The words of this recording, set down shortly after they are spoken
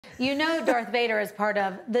You know Darth Vader is part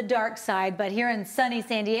of the dark side, but here in sunny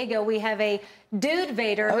San Diego, we have a Dude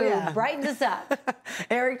Vader who brightens us up.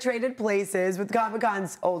 Eric traded places with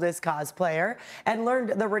Comic-Con's oldest cosplayer and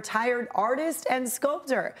learned the retired artist and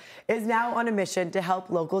sculptor is now on a mission to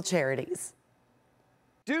help local charities.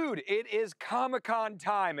 Dude, it is Comic-Con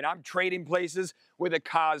time, and I'm trading places with a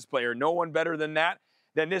cosplayer. No one better than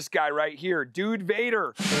this guy right here, Dude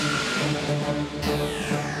Vader.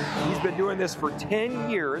 He's been doing this for 10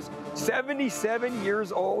 years, 77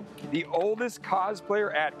 years old, the oldest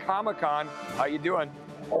cosplayer at Comic-Con. How you doing?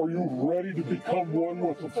 Are you ready to become one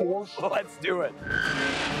with the Force? Let's do it.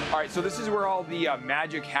 All right, so this is where all the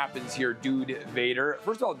magic happens here, Dude Vader.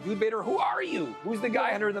 First of all, Dude Vader, who are you? Who's the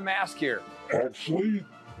guy under the mask here? Actually,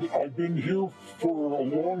 I've been here for a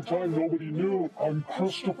long time. Nobody knew. I'm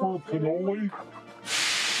Christopher Canoli.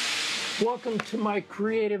 Welcome to my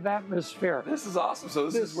creative atmosphere. This is awesome. So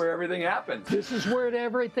this is where everything happens. This is where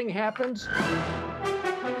everything happens.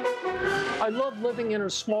 I love living in a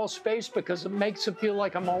small space because it makes it feel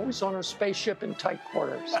like I'm always on a spaceship in tight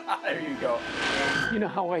quarters. There you go. You know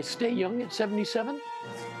how I stay young at 77?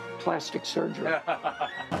 Plastic surgery.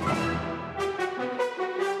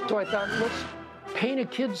 So I thought, let's paint a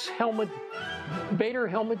kid's helmet, Vader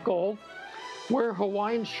helmet gold, wear a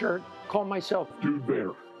Hawaiian shirt, call myself Dude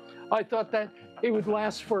Vader. I thought that it would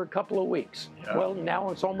last for a couple of weeks. Yeah. Well, now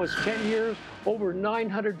it's almost 10 years, over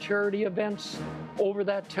 900 charity events over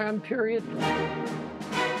that time period.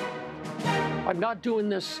 I'm not doing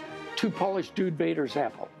this to polish Dude Vader's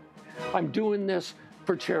apple. I'm doing this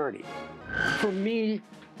for charity. For me,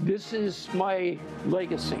 this is my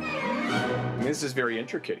legacy. This is very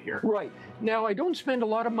intricate here. Right. Now, I don't spend a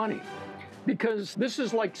lot of money because this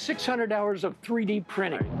is like 600 hours of 3D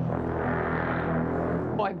printing.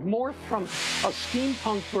 I've morphed from a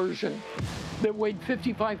steampunk version that weighed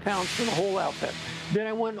 55 pounds for the whole outfit. Then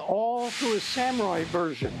I went all through a samurai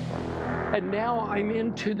version. And now I'm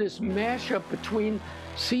into this mashup between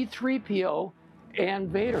C-3PO and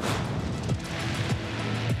Vader.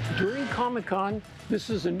 During Comic-Con,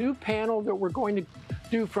 this is a new panel that we're going to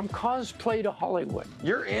do from cosplay to Hollywood.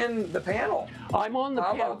 You're in the panel. I'm on the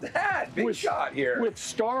panel. How about that? Big shot here. With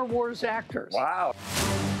Star Wars actors. Wow.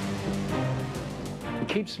 It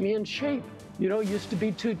keeps me in shape. You know, used to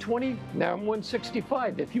be 220, now I'm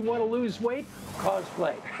 165. If you want to lose weight,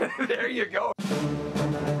 cosplay. There you go.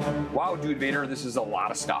 Wow, Dude Vader, this is a lot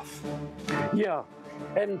of stuff. Yeah,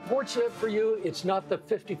 and fortunate for you, it's not the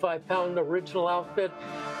 55-pound original outfit.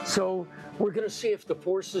 So we're going to see if the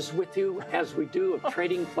Force is with you as we do of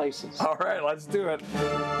trading places. All right, let's do it.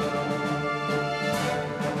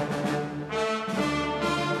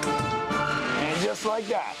 And just like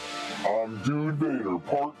that. I'm Dude Vader,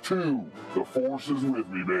 part 2. The Force is with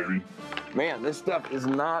me, baby. Man, this stuff is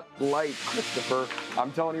not light, Christopher.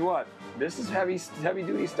 I'm telling you what, this is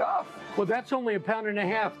heavy-duty stuff. Well, that's only 1.5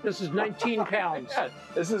 pounds. This is 19 pounds. Yeah,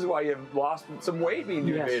 this is why you've lost some weight being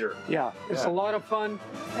Dude Vader. Yeah, it's a lot of fun.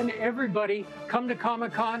 And everybody, come to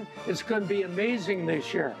Comic-Con. It's going to be amazing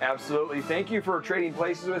this year. Absolutely. Thank you for trading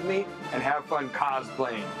places with me, and have fun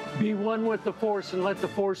cosplaying. Be one with the Force and let the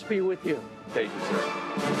Force be with you. Thank you, sir.